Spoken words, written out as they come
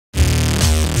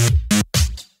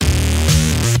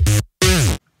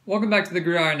Welcome back to the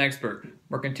Gridiron Expert.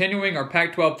 We're continuing our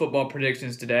Pac-12 football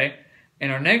predictions today, and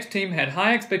our next team had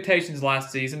high expectations last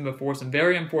season before some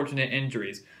very unfortunate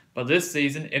injuries. But this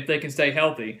season, if they can stay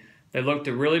healthy, they look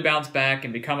to really bounce back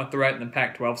and become a threat in the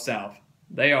Pac-12 South.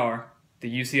 They are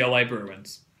the UCLA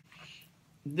Bruins.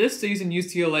 This season,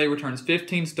 UCLA returns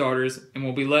 15 starters and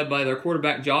will be led by their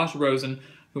quarterback Josh Rosen,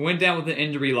 who went down with an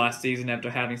injury last season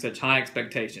after having such high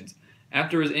expectations.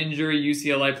 After his injury,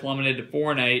 UCLA plummeted to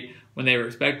 4-8 when they were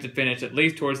expected to finish at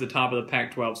least towards the top of the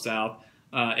Pac-12 South,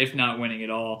 if not winning it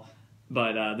all.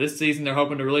 But this season, they're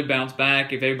hoping to really bounce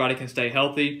back if everybody can stay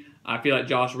healthy. I feel like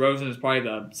Josh Rosen is probably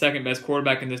the second best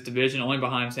quarterback in this division, only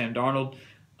behind Sam Darnold.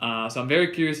 So I'm very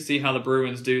curious to see how the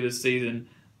Bruins do this season.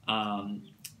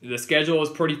 The schedule is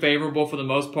pretty favorable for the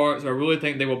most part, so I really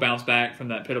think they will bounce back from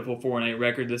that pitiful 4-8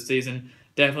 record this season.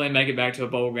 Definitely make it back to a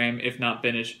bowl game, if not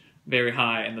finish very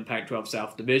high in the Pac-12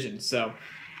 South Division. So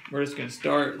we're just going to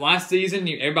start. Last season,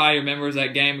 everybody remembers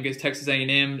that game against Texas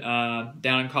A&M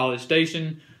down in College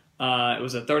Station. It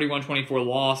was a 31-24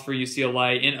 loss for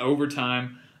UCLA in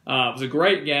overtime. It was a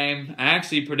great game. I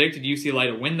actually predicted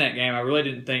UCLA to win that game. I really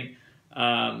didn't think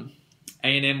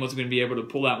A&M was going to be able to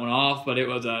pull that one off, but it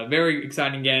was a very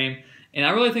exciting game. And I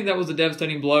really think that was a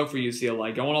devastating blow for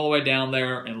UCLA, going all the way down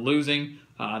there and losing.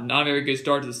 Not a very good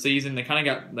start to the season. They kind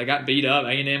of got beat up.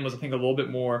 A&M was, I think, a little bit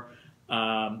more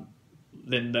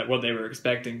than what they were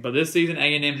expecting. But this season,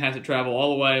 A&M has to travel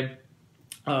all the way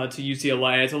to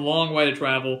UCLA. It's a long way to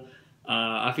travel.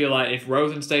 I feel like if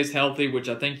Rosen stays healthy, which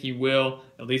I think he will,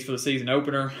 at least for the season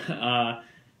opener,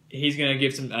 he's going to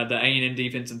give the A&M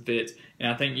defense some fits.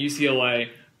 And I think UCLA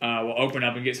will open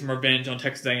up and get some revenge on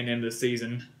Texas A&M this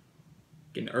season.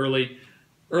 Get an early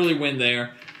win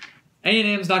there.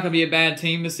 A&M's not going to be a bad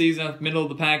team this season, middle of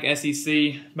the pack,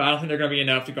 SEC, but I don't think they're going to be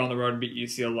enough to go on the road and beat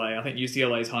UCLA. I think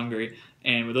UCLA is hungry,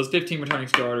 and with those 15 returning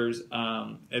starters,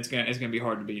 it's going to be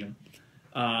hard to beat them.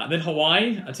 Then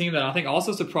Hawaii, a team that I think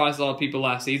also surprised a lot of people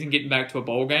last season, getting back to a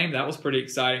bowl game. That was pretty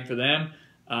exciting for them.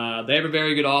 They have a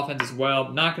very good offense as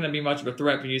well. Not going to be much of a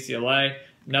threat for UCLA.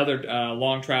 Another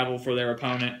long travel for their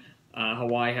opponent.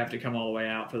 Hawaii have to come all the way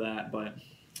out for that, but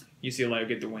UCLA will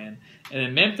get the win. And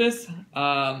then Memphis,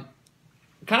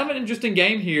 kind of an interesting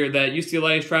game here that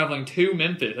UCLA is traveling to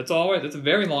Memphis. That's a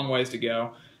very long ways to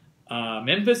go.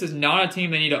 Memphis is not a team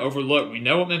they need to overlook. We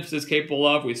know what Memphis is capable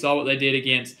of. We saw what they did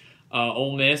against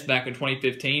Ole Miss back in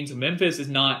 2015. So Memphis is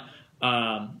not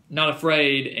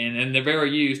afraid, and they're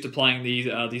very used to playing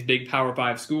these big Power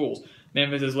 5 schools.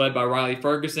 Memphis is led by Riley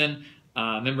Ferguson.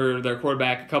 Remember their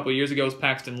quarterback a couple of years ago was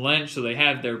Paxton Lynch, so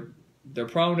they're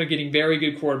prone to getting very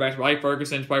good quarterbacks. Riley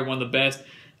Ferguson is probably one of the best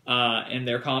in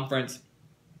their conference.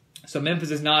 So Memphis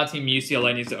is not a team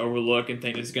UCLA needs to overlook and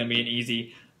think this is going to be an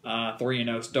easy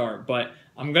 3-0 start. But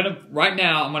right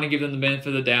now I'm going to give them the benefit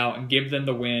of the doubt and give them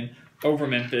the win over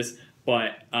Memphis.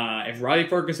 But if Riley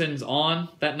Ferguson's on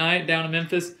that night down in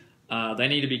Memphis, they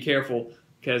need to be careful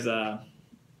because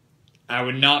I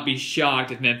would not be shocked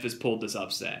if Memphis pulled this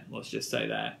upset. Let's just say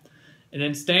that. And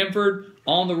then Stanford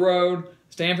on the road.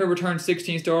 Stanford returned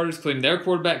 16 starters, including their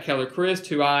quarterback, Keller Christ,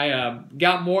 who I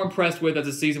got more impressed with as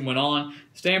the season went on.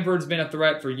 Stanford's been a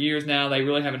threat for years now. They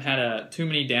really haven't had too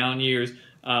many down years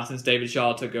since David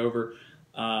Shaw took over.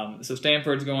 So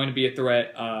Stanford's going to be a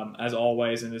threat, as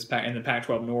always, in the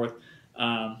Pac-12 North.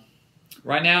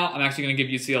 Right now, I'm actually going to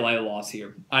give UCLA a loss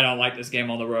here. I don't like this game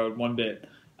on the road one bit.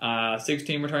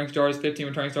 16 returning starters, 15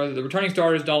 returning starters. The returning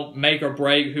starters don't make or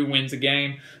break who wins the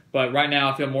game, but right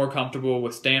now I feel more comfortable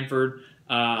with Stanford.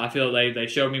 I feel they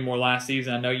showed me more last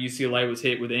season. I know UCLA was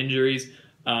hit with injuries,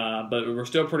 but we're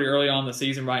still pretty early on in the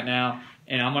season right now,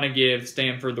 and I'm going to give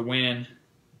Stanford the win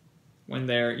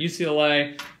there.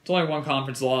 UCLA, it's only one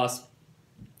conference loss,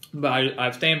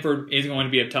 but Stanford is going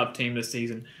to be a tough team this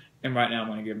season, and right now I'm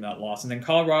going to give them that loss. And then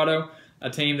Colorado, a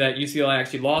team that UCLA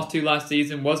actually lost to last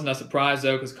season. Wasn't a surprise,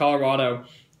 though, because Colorado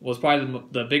was probably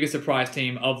the biggest surprise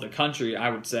team of the country, I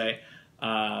would say.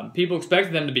 People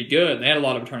expected them to be good. They had a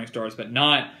lot of returning starters, but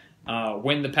not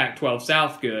win the Pac-12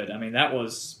 South good. I mean, that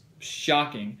was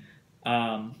shocking.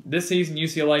 This season,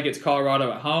 UCLA gets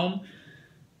Colorado at home.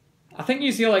 I think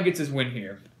UCLA gets his win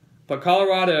here. But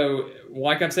Colorado,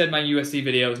 like I've said in my USC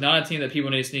video, is not a team that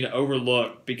people just need to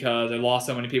overlook because they lost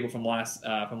so many people from last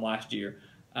year.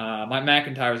 Mike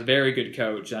McIntyre is a very good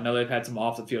coach. I know they've had some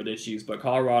off-the-field issues, but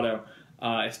Colorado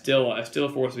is still a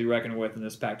force to be reckoned with in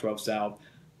this Pac-12 South.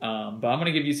 But I'm going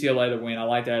to give UCLA the win. I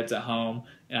like that it's at home,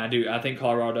 and I think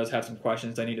Colorado does have some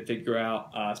questions they need to figure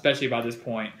out, especially by this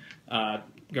point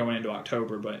going into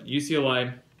October. But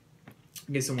UCLA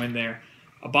gets a win there.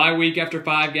 A bye week after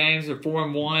 5 games. They're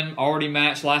 4-1, already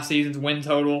matched last season's win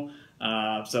total.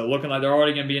 So looking like they're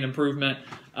already going to be an improvement.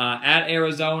 At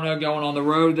Arizona, going on the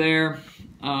road there,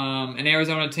 an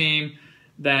Arizona team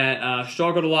that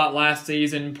struggled a lot last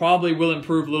season, probably will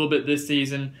improve a little bit this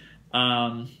season,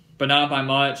 but not by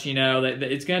much.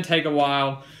 It's going to take a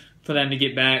while for them to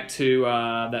get back to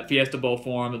that Fiesta Bowl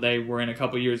form that they were in a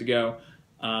couple years ago.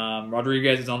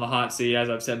 Rodriguez is on the hot seat, as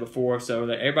I've said before, so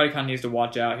that everybody kind of needs to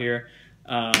watch out here.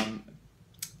 I'm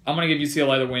going to give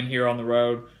UCLA the win here on the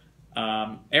road.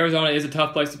 Arizona is a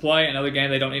tough place to play, another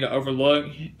game they don't need to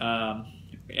overlook.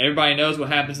 Everybody knows what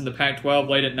happens in the Pac-12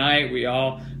 late at night.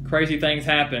 Crazy things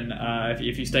happen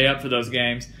if you stay up for those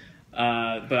games. But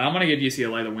I'm going to give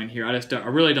UCLA the win here. I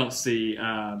really don't see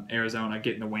Arizona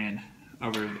getting the win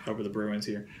over the Bruins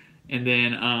here. And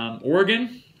then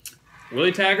Oregon,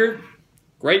 Willie Taggart,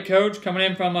 great coach coming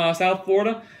in from South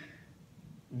Florida.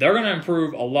 They're going to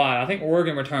improve a lot. I think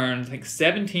Oregon returns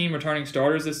 17 returning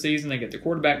starters this season. They get their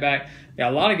quarterback back. They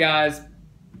got a lot of guys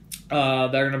that are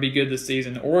going to be good this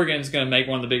season. Oregon's going to make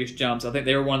one of the biggest jumps. I think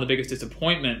they were one of the biggest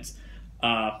disappointments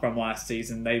from last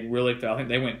season. They really fell. I think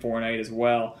they went 4-8 as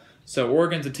well. So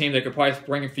Oregon's a team that could probably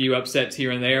bring a few upsets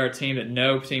here and there, a team that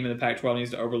no team in the Pac-12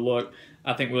 needs to overlook.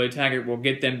 I think Willie Taggart will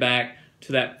get them back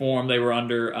to that form they were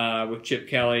under with Chip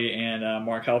Kelly and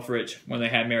Mark Helfrich when they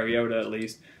had Mariota at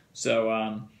least.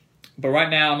 So, but right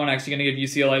now I'm actually going to give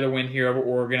UCLA the win here over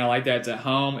Oregon. I like that it's at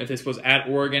home. If this was at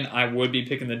Oregon, I would be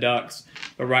picking the Ducks.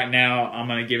 But right now I'm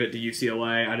going to give it to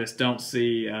UCLA. I just don't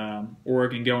see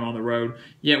Oregon going on the road.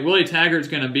 Yet Willie Taggart's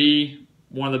going to be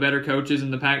one of the better coaches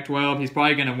in the Pac-12. He's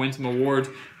probably going to win some awards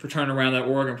for turning around that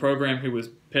Oregon program who was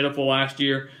pitiful last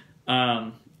year.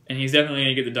 And he's definitely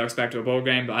going to get the Ducks back to a bowl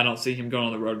game, but I don't see him going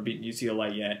on the road and beating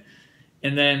UCLA yet.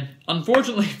 And then,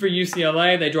 unfortunately for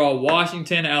UCLA, they draw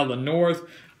Washington out of the North.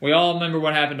 We all remember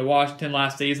what happened to Washington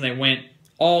last season. They went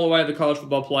all the way to the college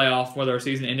football playoff where their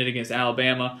season ended against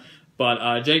Alabama.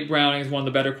 But Jake Browning is one of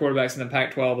the better quarterbacks in the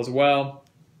Pac-12 as well.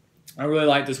 I really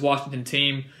like this Washington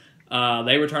team.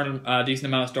 They returned a decent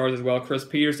amount of stars as well. Chris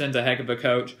Peterson's a heck of a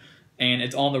coach, and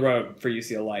it's on the road for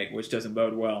UCLA, which doesn't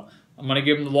bode well. I'm going to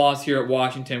give them the loss here at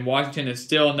Washington. Washington is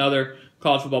still another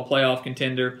college football playoff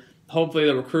contender. Hopefully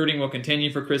the recruiting will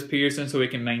continue for Chris Peterson so he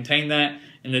can maintain that,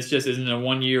 and this just isn't a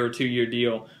 1-year or 2-year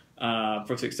deal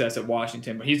for success at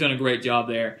Washington. But he's done a great job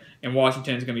there, and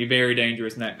Washington is going to be very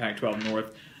dangerous in that Pac-12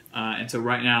 North. And so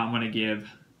right now I'm going to give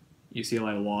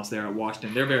UCLA a loss there at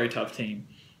Washington. They're a very tough team.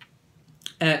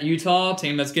 At Utah, a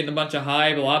team that's getting a bunch of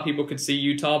hype. A lot of people could see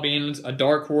Utah being a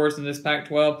dark horse in this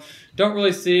Pac-12. Don't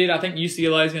really see it. I think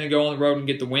UCLA is going to go on the road and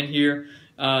get the win here.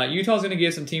 Utah's going to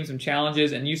give some teams some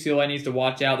challenges, and UCLA needs to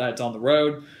watch out that it's on the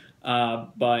road.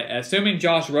 But assuming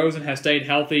Josh Rosen has stayed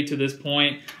healthy to this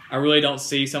point, I really don't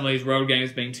see some of these road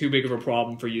games being too big of a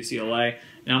problem for UCLA.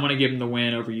 And I'm going to give them the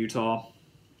win over Utah.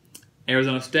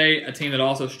 Arizona State, a team that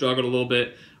also struggled a little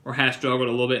bit, or has struggled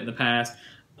a little bit in the past.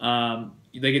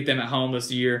 They get them at home this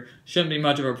year. Shouldn't be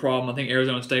much of a problem. I think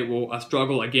Arizona State will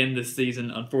struggle again this season,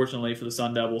 unfortunately, for the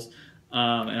Sun Devils.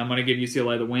 And I'm going to give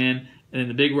UCLA the win. And then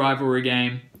the big rivalry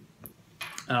game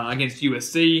against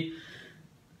USC.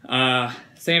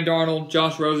 Sam Darnold,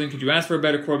 Josh Rosen. Could you ask for a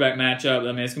better quarterback matchup?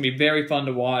 I mean, it's going to be very fun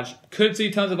to watch. Could see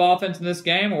tons of offense in this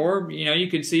game, or you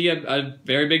could see a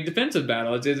very big defensive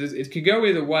battle. It could go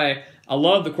either way. I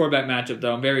love the quarterback matchup,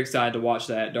 though. I'm very excited to watch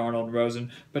that. Darnold and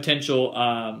Rosen, potential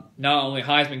not only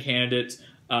Heisman candidates,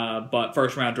 but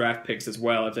first-round draft picks as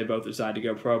well if they both decide to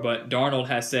go pro. But Darnold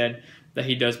has said that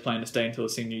he does plan to stay until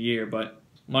his senior year, but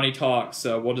money talks,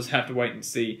 so we'll just have to wait and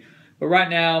see. But right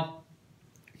now,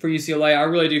 for UCLA, I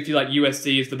really do feel like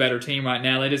USC is the better team right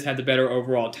now. They just have the better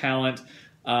overall talent.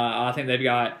 I think they've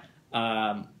got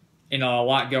a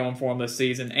lot going for them this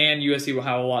season, and USC will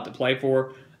have a lot to play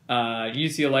for.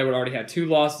 UCLA would already have 2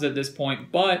 losses at this point,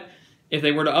 but if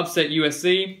they were to upset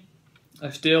USC,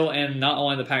 they're still in not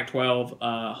only the Pac-12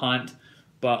 hunt,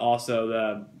 but also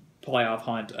the playoff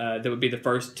hunt. That would be the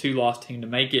first 2-loss team to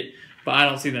make it, but I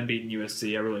don't see them beating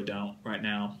USC. I really don't right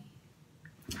now.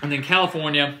 And then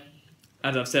California,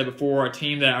 as I've said before, a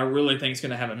team that I really think is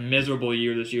going to have a miserable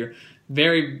year this year.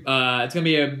 It's going to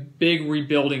be a big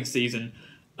rebuilding season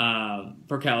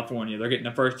for California. They're getting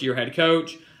a first-year head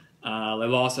coach. They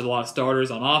lost a lot of starters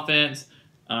on offense,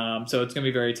 so it's going to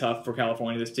be very tough for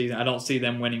California this season. I don't see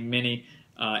them winning many,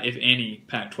 if any,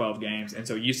 Pac-12 games, and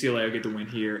so UCLA will get the win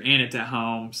here, and it's at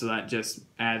home, so that just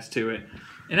adds to it.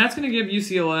 And that's going to give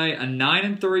UCLA a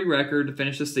 9-3 record to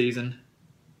finish the season.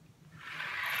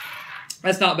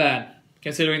 That's not bad,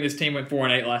 considering this team went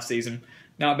 4-8 last season.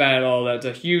 Not bad at all. That's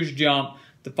a huge jump.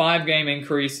 The 5-game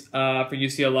increase for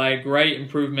UCLA, great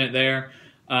improvement there.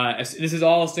 This is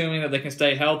all assuming that they can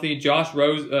stay healthy. Josh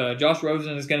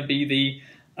Rosen is going to be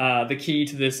the key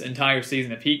to this entire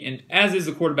season. If he, and as is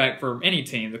the quarterback for any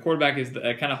team, the quarterback is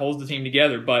kind of holds the team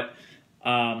together. But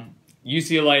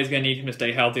UCLA is going to need him to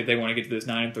stay healthy if they want to get to this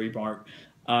 9-3 mark.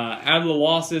 Out of the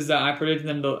losses that I predicted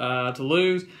them to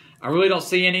lose, I really don't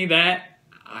see any that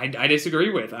I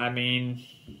disagree with. I mean,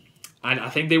 I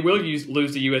think they will lose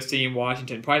to USC and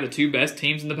Washington, probably the two best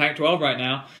teams in the Pac-12 right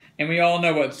now. And we all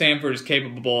know what Stanford is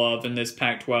capable of in this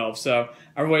Pac-12. So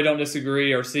I really don't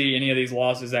disagree or see any of these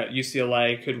losses that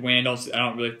UCLA could win. I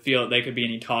don't really feel that they could be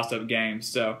any toss-up games.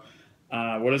 So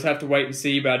we'll just have to wait and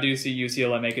see. But I do see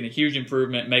UCLA making a huge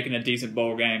improvement, making a decent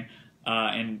bowl game.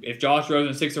 And if Josh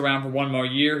Rosen sticks around for one more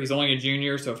year, he's only a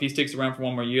junior, so if he sticks around for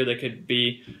one more year, they could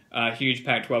be huge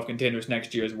Pac-12 contenders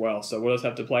next year as well. So we'll just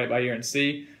have to play it by ear and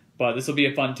see. But this will be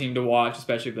a fun team to watch,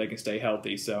 especially if they can stay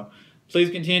healthy. So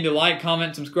please continue to like,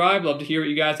 comment, subscribe. Love to hear what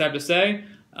you guys have to say.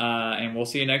 And we'll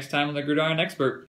see you next time on the Gridiron Expert.